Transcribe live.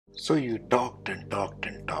So you talked and talked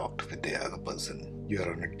and talked with the other person.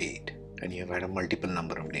 You're on a date and you've had a multiple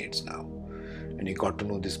number of dates now. And you got to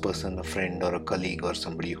know this person, a friend or a colleague or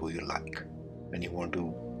somebody who you like. And you want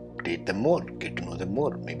to date them more, get to know them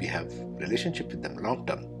more, maybe have relationship with them long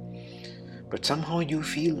term. But somehow you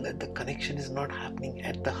feel that the connection is not happening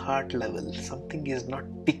at the heart level. Something is not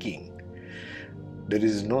ticking. There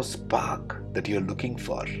is no spark that you're looking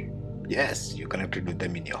for. Yes, you connected with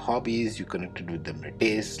them in your hobbies, you connected with them in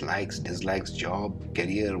tastes, likes, dislikes, job,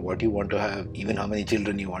 career, what you want to have, even how many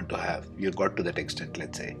children you want to have. You got to that extent,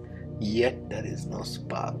 let's say. Yet there is no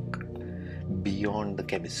spark beyond the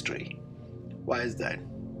chemistry. Why is that?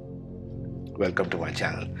 Welcome to my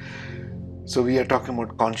channel. So we are talking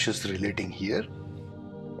about conscious relating here.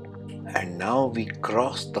 And now we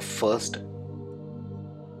cross the first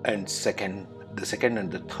and second, the second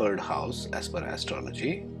and the third house as per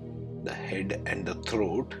astrology. The head and the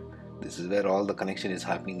throat. This is where all the connection is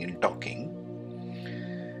happening in talking.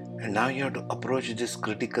 And now you have to approach this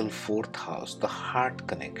critical fourth house, the heart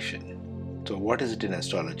connection. So what is it in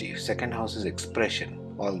astrology? Second house is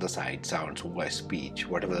expression, all the side sounds, voice, speech,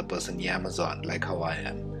 whatever the person yammers on, like how I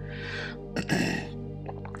am.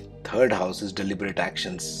 Third house is deliberate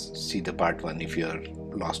actions. See the part 1 if you're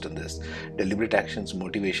lost in this. Deliberate actions,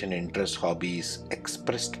 motivation, interest, hobbies,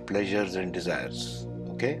 expressed pleasures and desires.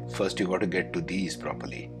 Okay, first you got to get to these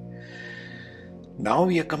properly. Now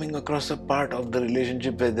we are coming across a part of the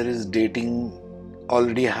relationship where there is dating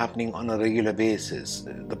already happening on a regular basis.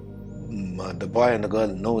 The boy and the girl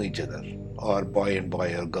know each other, or boy and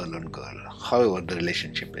boy, or girl and girl. However the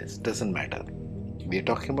relationship is, doesn't matter. We are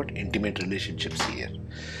talking about intimate relationships here.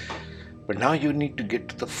 But now you need to get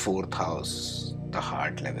to the fourth house, the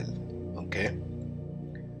heart level, okay?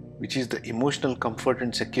 Which is the emotional comfort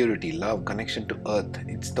and security, love, connection to earth.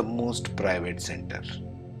 It's the most private center.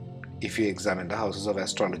 If you examine the houses of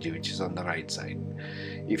astrology, which is on the right side.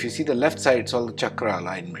 If you see the left side, it's all the chakra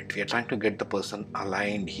alignment. We are trying to get the person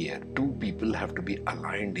aligned here. Two people have to be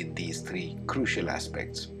aligned in these three crucial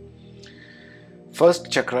aspects.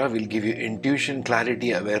 First chakra will give you intuition,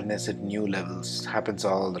 clarity, awareness at new levels. Happens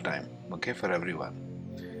all the time, okay, for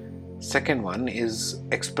everyone. Second one is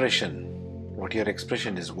expression. What your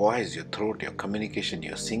expression is, voice, your throat, your communication,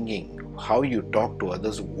 your singing, how you talk to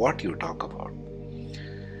others, what you talk about.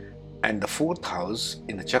 And the fourth house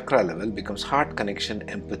in the chakra level becomes heart connection,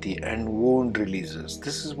 empathy, and wound releases.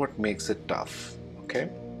 This is what makes it tough,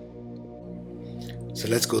 okay? So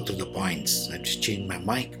let's go through the points. I just changed my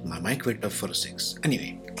mic. My mic went off for a 6.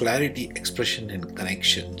 Anyway, clarity, expression, and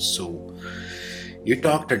connection. So you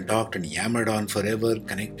talked and yammered on forever,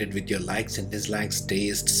 connected with your likes and dislikes,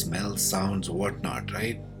 tastes, smells, sounds, whatnot,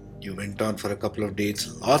 right? You went on for a couple of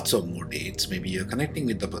dates, lots of more dates. Maybe you're connecting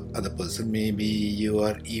with the other person. Maybe you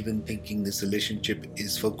are even thinking this relationship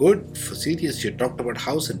is for good, for serious. You talked about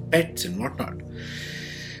house and pets and whatnot.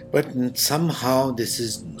 But somehow this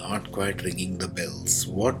is not quite ringing the bells.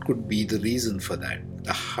 What could be the reason for that?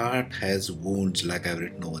 The heart has wounds, like I've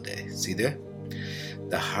written over there. See there?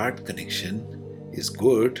 The heart connection is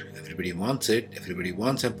good. Everybody wants it. Everybody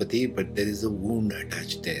wants empathy, but there is a wound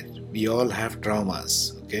attached there. We all have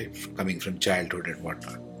traumas, okay, coming from childhood and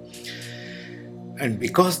whatnot. And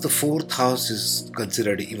because the fourth house is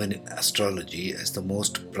considered even in astrology as the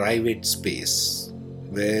most private space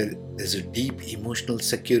where there's a deep emotional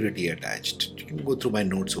security attached. You can go through my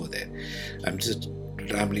notes over there. I'm just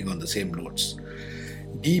rambling on the same notes.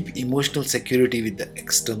 Deep emotional security with the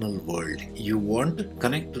external world. You want to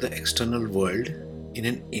connect to the external world in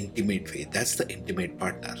an intimate way. That's the intimate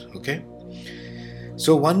partner, okay?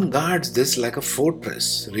 So one guards this like a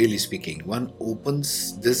fortress, really speaking. One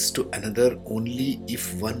opens this to another only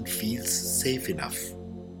if one feels safe enough.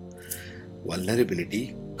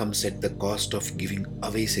 Vulnerability comes at the cost of giving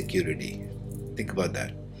away security. Think about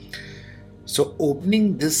that. So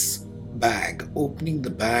opening this bag, opening the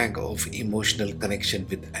bag of emotional connection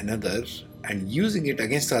with another and using it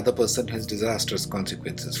against the other person has disastrous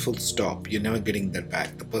consequences. Full stop. You're never getting that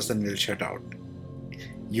back. The person will shut out.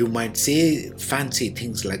 You might say fancy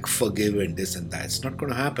things like forgive and this and that. It's not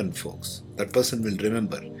going to happen, folks. That person will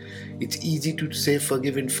remember. It's easy to say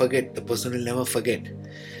forgive and forget. The person will never forget.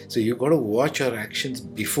 So you got to watch your actions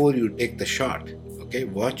before you take the shot. Okay,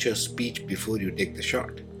 watch your speech before you take the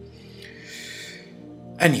shot.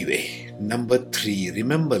 Anyway, number 3,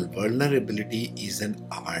 remember vulnerability is an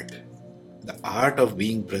art. The art of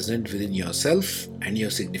being present within yourself and your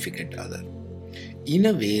significant other. in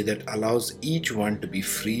a way that allows each one to be,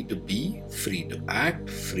 free to act,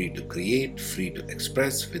 free to create, free to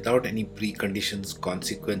express without any preconditions,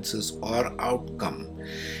 consequences, or outcome.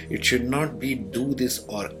 It should not be do this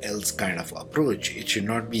or else kind of approach. It should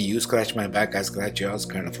not be you scratch my back, I scratch yours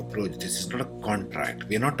kind of approach. This is not a contract.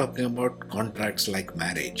 We are not talking about contracts like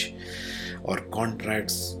marriage or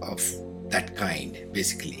contracts of that kind,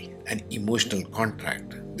 basically, an emotional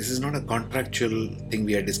contract. This is not a contractual thing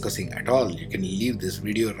we are discussing at all. You can leave this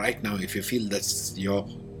video right now if you feel that's your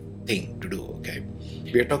thing to do, okay?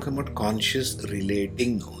 We are talking about conscious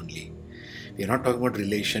relating only. We are not talking about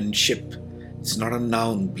relationship. It's not a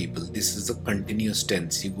noun, people. This is a continuous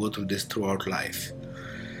tense. You go through this throughout life.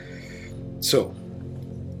 So,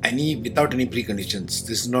 without any preconditions,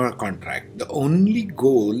 this is not a contract. The only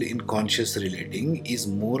goal in conscious relating is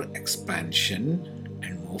more expansion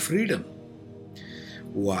and more freedom.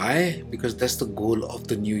 Why? Because that's the goal of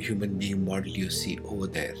the new human being model you see over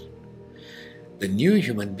there. The new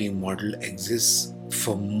human being model exists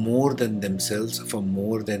for more than themselves, for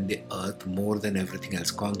more than the earth, more than everything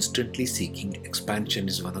else. Constantly seeking expansion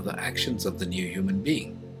is one of the actions of the new human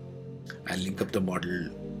being. I'll link up the model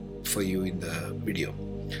for you in the video.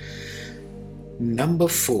 Number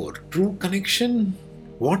 4, true connection.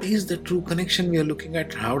 What is the true connection we are looking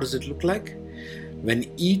at? How does it look like?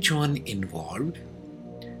 When each one involved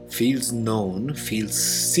feels known, feels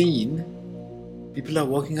seen, people are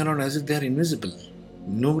walking around as if they are invisible.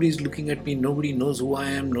 Nobody is looking at me, nobody knows who I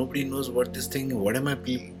am, nobody knows what this thing, what am I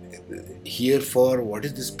here for, what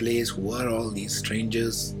is this place, who are all these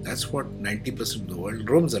strangers? That's what 90% of the world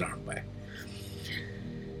roams around by.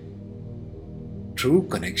 True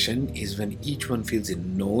connection is when each one feels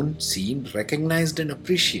known, seen, recognized and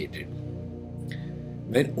appreciated.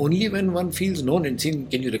 Only when one feels known and seen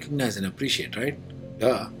can you recognize and appreciate, right?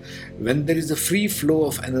 When there is a free flow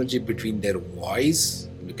of energy between their voice,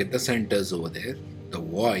 look at the centers over there, the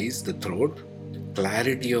voice, the throat,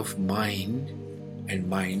 clarity of mind and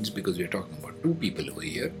minds, because we are talking about two people over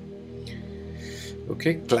here,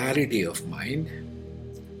 okay, clarity of mind,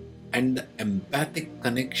 and the empathic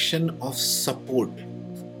connection of support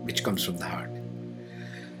which comes from the heart.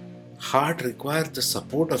 Heart requires the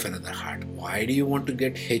support of another heart. Why do you want to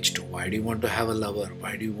get hitched? Why do you want to have a lover?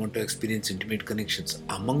 Why do you want to experience intimate connections?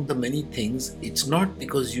 Among the many things, it's not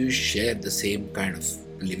because you share the same kind of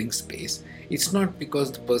living space. It's not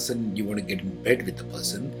because the person you want to get in bed with the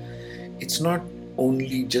person. It's not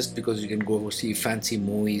only just because you can go see fancy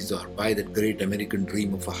movies or buy that great American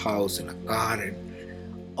dream of a house and a car, and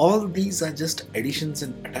all these are just additions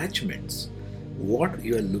and attachments. What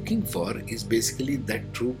you are looking for is basically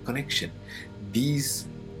that true connection. These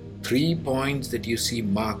 3 points that you see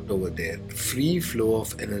marked over there, free flow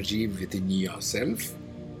of energy within yourself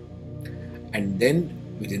and then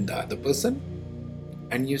within the other person,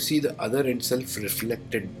 and you see the other itself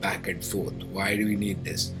reflected back and forth. Why do we need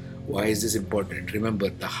this? Why is this important? Remember,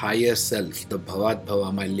 the higher self, the Bhavat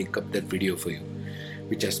Bhavam, I'll link up that video for you,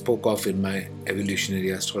 which I spoke of in my evolutionary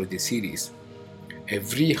astrology series.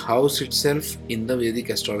 Every house itself in the Vedic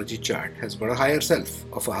astrology chart has got a higher self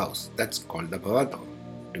of a house. That's called the Bhavat Bhavam,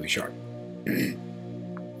 to be short. The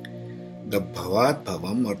Bhavat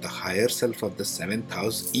Bhavam, or the higher self of the 7th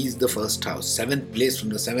house, is the first house. 7th place from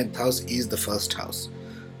the 7th house is the first house.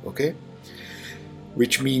 Okay?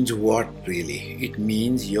 Which means what really? It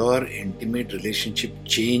means your intimate relationship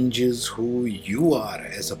changes who you are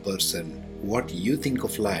as a person, what you think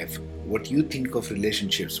of life, what you think of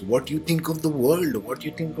relationships, what you think of the world, what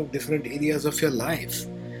you think of different areas of your life.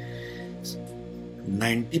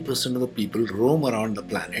 90% of the people roam around the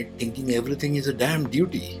planet thinking everything is a damn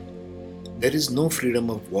duty. There is no freedom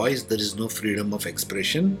of voice, there is no freedom of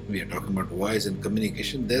expression. We are talking about voice and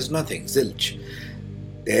communication. There's nothing, zilch.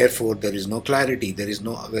 Therefore, there is no clarity, there is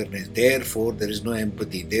no awareness. Therefore, there is no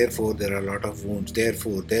empathy. Therefore, there are a lot of wounds.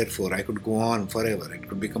 Therefore, I could go on forever. It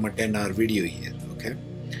could become a 10-hour video here, okay?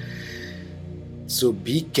 So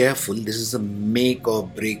be careful. This is a make or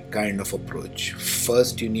break kind of approach.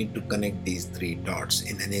 First, you need to connect these 3 dots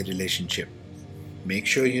in any relationship. Make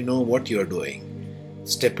sure you know what you are doing.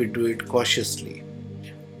 Step into it cautiously.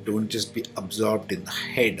 Don't just be absorbed in the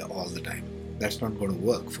head all the time. That's not going to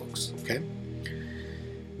work, folks, okay?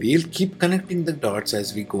 We'll keep connecting the dots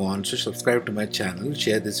as we go on, so subscribe to my channel,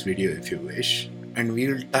 share this video if you wish, and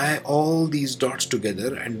we'll tie all these dots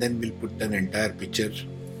together and then we'll put an entire picture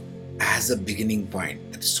as a beginning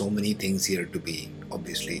point. There's so many things here to be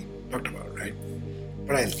obviously talked about, right?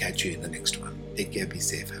 But I'll catch you in the next one. Take care, be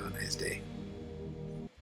safe, have a nice day.